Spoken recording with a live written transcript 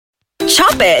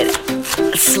Chop it,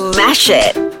 smash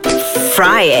it,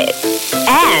 fry it,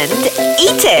 and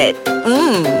eat it.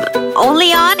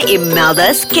 Only on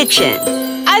Imelda's Kitchen.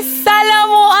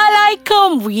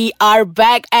 Assalamualaikum. We are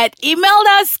back at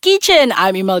Imelda's Kitchen.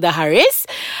 I'm Imelda Haris.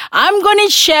 I'm going to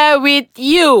share with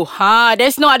you.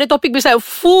 There's no other topic besides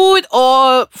food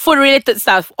or food-related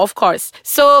stuff, of course.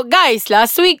 So, guys,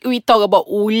 last week we talked about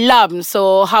ulam.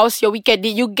 So, how's your weekend?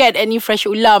 Did you get any fresh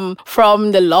ulam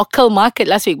from the local market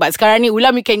last week? But sekarang ni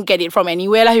ulam, you can get it from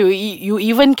anywhere lah. You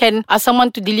even can ask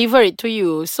someone to deliver it to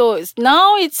you. So,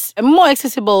 now it's more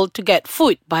accessible to get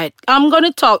food. But I'm going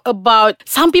to talk about,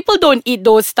 some people don't eat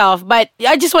those stuff, but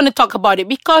I just want to talk about it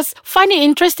because find it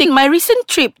interesting. My recent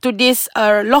trip to this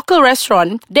local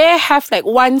restaurant, they have like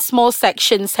one small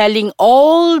section selling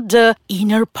all the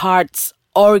inner parts,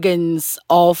 organs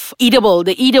of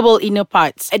the edible inner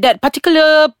parts. At that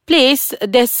particular place,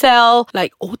 they sell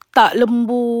like otak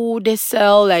lembu, they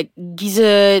sell like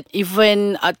gizzard,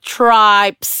 even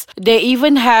tripes. They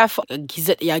even have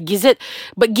gizzard.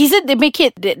 But gizzard, they make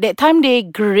it, that time they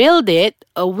grilled it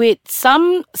with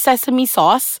some sesame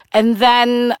sauce, and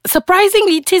then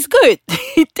surprisingly it tastes good.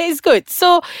 It tastes good.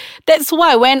 So that's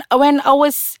why when I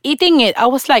was eating it, I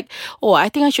was like, I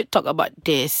think I should talk about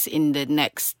this in the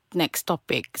next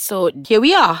topic. So here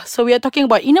we are. So we are talking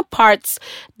about inner parts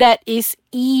that is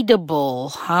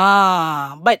edible.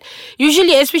 But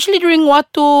usually, especially during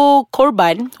Watu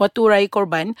Raya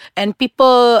Korban, and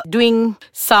people doing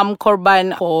some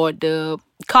korban for the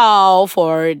cow,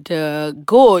 for the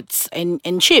goats and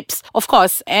sheep, of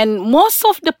course. And most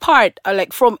of the part,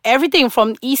 like from everything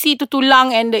from isi to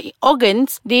tulang and the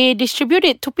organs, they distribute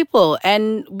it to people.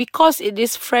 And because it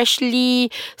is freshly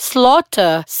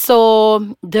slaughtered,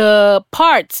 so the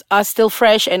parts are still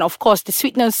fresh, and of course the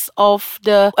sweetness of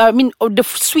the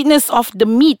sweetness of the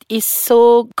meat is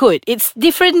so good. It's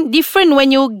different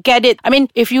when you get it. I mean,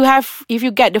 if you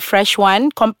get the fresh one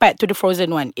compared to the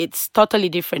frozen one, it's totally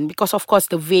different because of course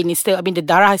the vein is still, the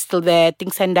darah is still there,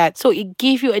 things and that. So it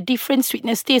gives you a different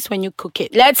sweetness taste when you cook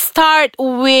it. Let's start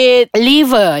with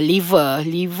liver,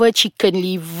 chicken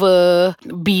liver,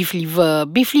 beef liver.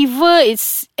 Beef liver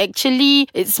is actually,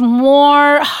 it's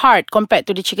more hard compared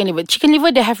to the chicken liver. Chicken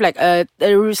liver, they have like a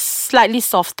slightly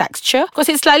soft texture because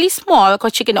it's slightly small,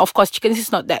 because chicken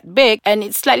is not that big and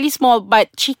it's slightly small, but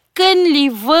chicken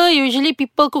liver, usually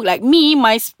people cook like me.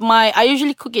 I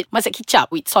usually cook it masak kicap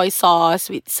with soy sauce,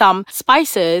 with some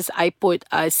spices. I put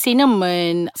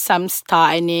cinnamon, some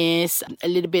star anise, a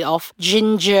little bit of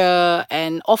ginger,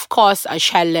 and of course a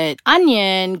shallot,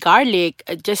 onion, garlic,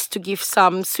 just to give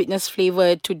some sweetness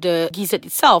flavor to the gizzard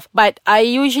itself. But I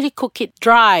usually cook it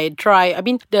dry.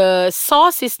 The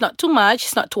sauce is not too much,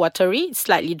 it's not too watery, it's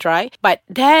slightly dry. But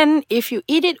then if you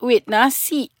eat it with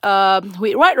nasi,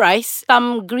 with white rice,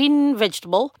 some green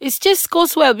vegetable, it just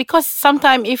goes well. Because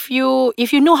sometimes if you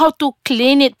know how to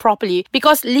clean it properly,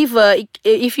 because liver,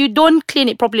 if you don't clean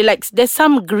it properly, like there's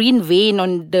some green vein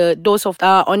on the dose of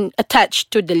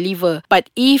attached to the liver. But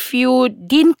if you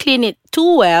didn't clean it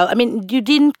too well, you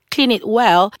didn't clean it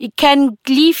well, it can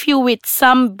leave you with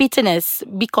some bitterness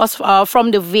because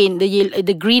from the vein,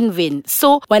 the green vein.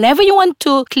 So whenever you want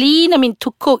to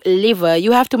to cook liver,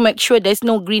 you have to make sure there's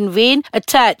no green vein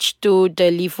attached to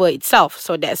the liver itself.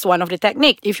 So that's one of the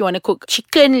technique if you want to cook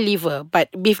chicken liver.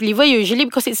 But beef liver, usually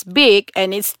because it's big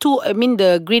and it's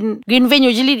the green vein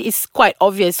usually is quite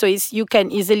obvious, so you can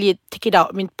easily take it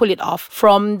out, pull it off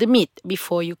from the meat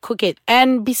before you cook it.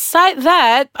 And beside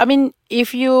that,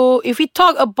 if we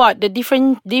talk about the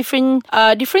differences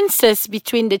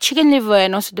between the chicken liver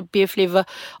and also the beef liver,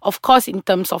 of course, in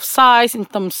terms of size, in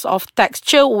terms of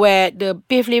texture, where the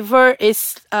beef liver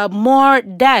is more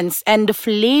dense and the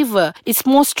flavor is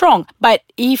more strong. But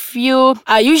if you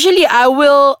usually I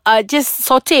will just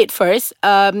saute it first,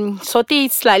 saute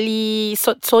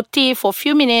for a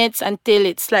few minutes until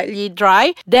it's slightly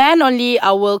dry. Then only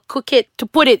I will cook it to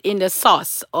put it in the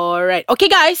sauce. Alright, okay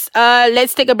guys,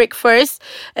 let's take a break first,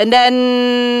 and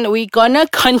then we're gonna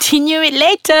continue it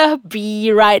later.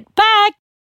 Be right back.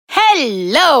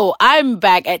 Hello, I'm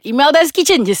back at Imelda's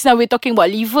Kitchen. Just now we're talking about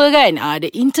liver kan? The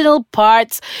internal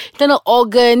parts, internal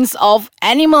organs of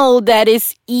animal that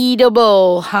is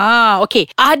edible. Okay.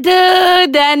 Other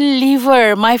than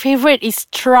liver, my favorite is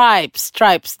tripes.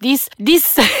 This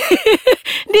this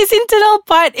internal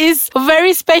part is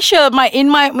very special. In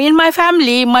my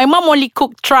family, my mom only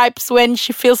cook tripes when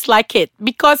she feels like it,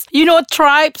 because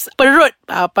tripes, perut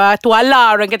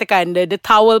tuala orang katakan, the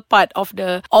towel part of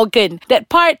the organ. That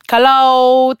part,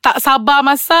 kalau tak sabar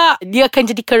masak, dia akan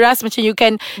jadi keras, macam you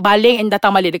can baling and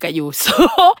datang balik dekat you. So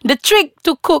the trick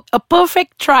to cook a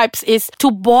perfect tripes is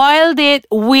to boil it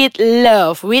with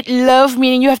love. With love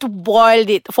meaning you have to boil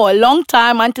it for a long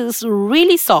time until it's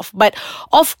really soft. But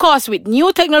of course, with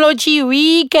new technology,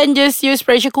 we can just use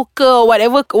pressure cooker or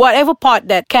whatever pot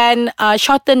that can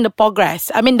shorten the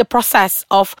process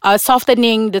of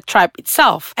softening the tripe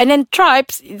itself. And then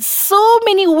tripes, so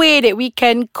many ways that we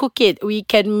can cook it. We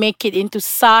can make it into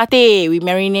satay. We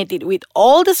marinate it with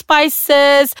all the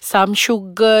spices, some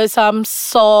sugar, some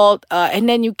salt, and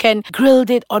then you can grill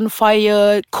it on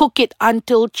fire, cook it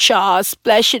until char,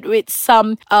 splash it with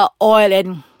some oil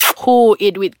and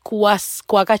eat with kuah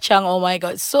kacang. Oh my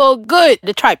god, so good.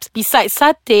 The tripes. Besides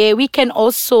satay, we can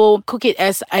also cook it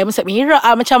as ayam masak merah,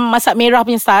 macam masak merah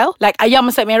punya style, like ayam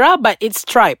masak merah, but it's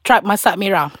tripe masak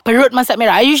merah, perut masak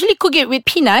merah. I usually cook it with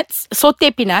peanuts, saute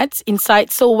peanuts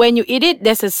inside, so when you eat it,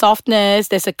 there's a softness,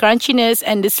 there's a crunchiness,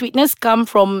 and the sweetness come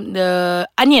from the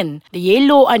onion, the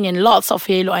yellow onion, lots of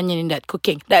yellow onion in that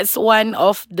cooking. That's one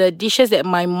of the dishes that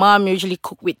my mom usually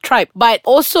cook with tripe. But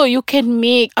also you can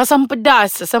make asam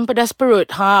pedas perut.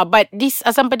 But this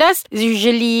asam pedas is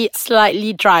usually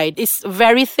slightly dried. It's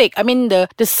very thick. I mean, the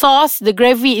sauce, the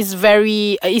gravy is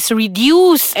is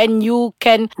reduced, and you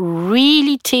can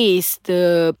really taste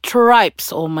the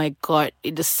tripes. Oh my god,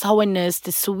 the sourness,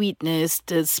 the sweetness,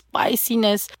 the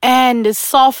spiciness, and the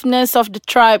softness of the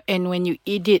tripe. And when you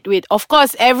eat it with, of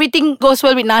course, everything goes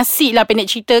well with nasi lah, pendek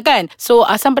cerita kan. So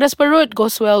asam pedas perut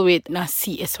goes well with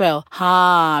nasi as well.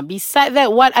 Beside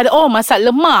that, what other? Masak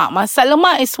lemak. Masak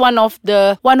lemak is one of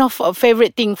a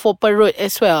favorite thing for perut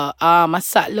as well.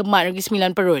 Masak lemak Negeri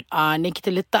Sembilan perut. Then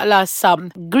kita letaklah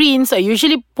some greens. I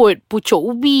usually put pucuk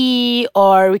ubi,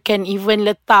 or we can even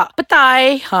letak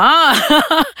petai.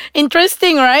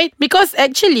 Interesting, right? Because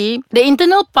actually the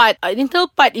internal part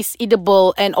is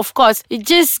edible, and of course it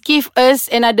just gives us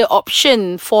another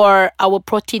option for our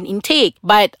protein intake.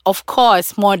 But of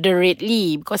course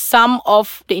moderately, because some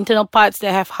of the internal parts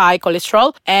that have high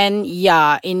cholesterol, and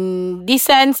in this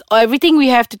sense, everything we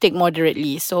have to take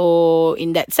moderately. So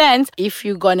in that sense, if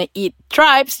you're gonna eat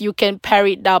tripes, you can pair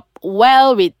it up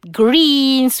well with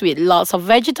greens, with lots of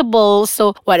vegetables.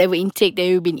 So whatever intake that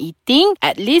you've been eating,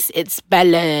 at least it's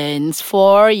balanced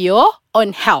for your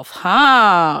own health.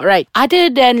 Right. Other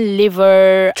than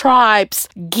liver, tripes,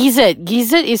 gizzard.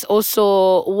 Gizzard is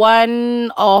also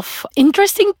one of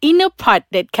interesting inner part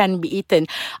that can be eaten.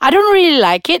 I don't really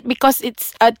like it because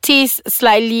it's tastes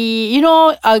slightly,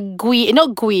 gooey,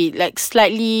 not gooey, like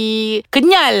slightly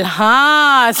kenyal.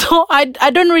 So I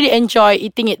don't really enjoy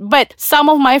eating it. But some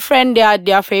of my friends, they are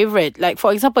their favorite. Like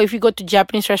for example, if you go to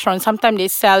Japanese restaurants, sometimes they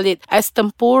sell it as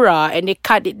tempura, and they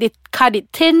cut it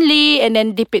thinly and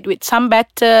then dip it with some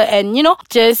batter, and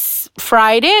just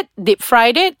deep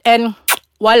fried it, and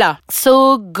voila,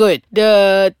 so good.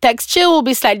 The texture will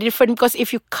be slightly different because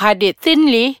if you cut it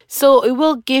thinly, so it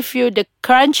will give you the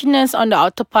crunchiness on the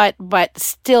outer part, but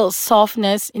still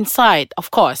softness inside, of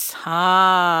course.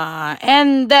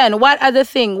 And then what other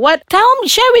thing?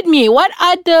 Share with me, what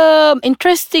are the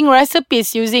interesting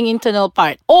recipes using internal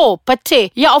part?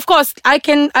 Pate. Yeah, of course, I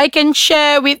can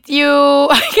share with you.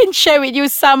 I can share with you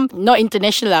some, not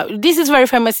international. This is very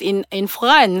famous in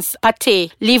France.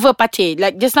 Pate, liver pate.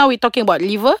 Like just now we're talking about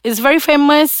liver. It's very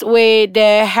famous where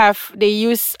they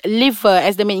use liver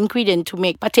as the main ingredient to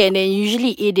make pate, and they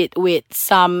usually eat it with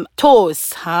some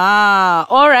toast.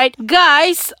 Alright,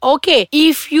 guys. Okay,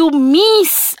 if you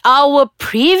miss our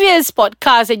previous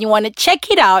podcast and you want to check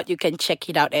it out, you can check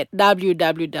it out at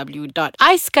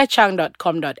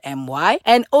www.aiskacang.com.my,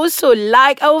 and also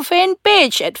like our fan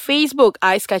page at Facebook,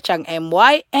 Ais Kacang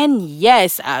MY. And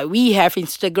yes, we have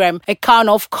Instagram account,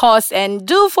 of course, and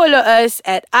do follow us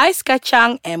at Ais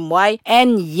Kacang MY.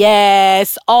 And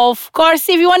yes, of course,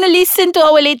 if you want to listen to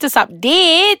our latest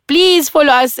update, please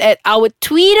follow us at our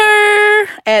Twitter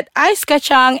at Ais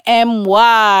Kacang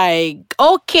MY.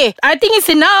 Okay, I think it's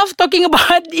enough talking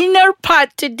about inner part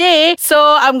today.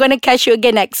 So I'm gonna catch you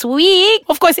again next week,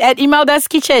 of course, at Imelda's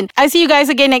Kitchen. I'll see you guys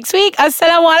again next week.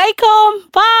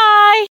 Assalamualaikum. Bye.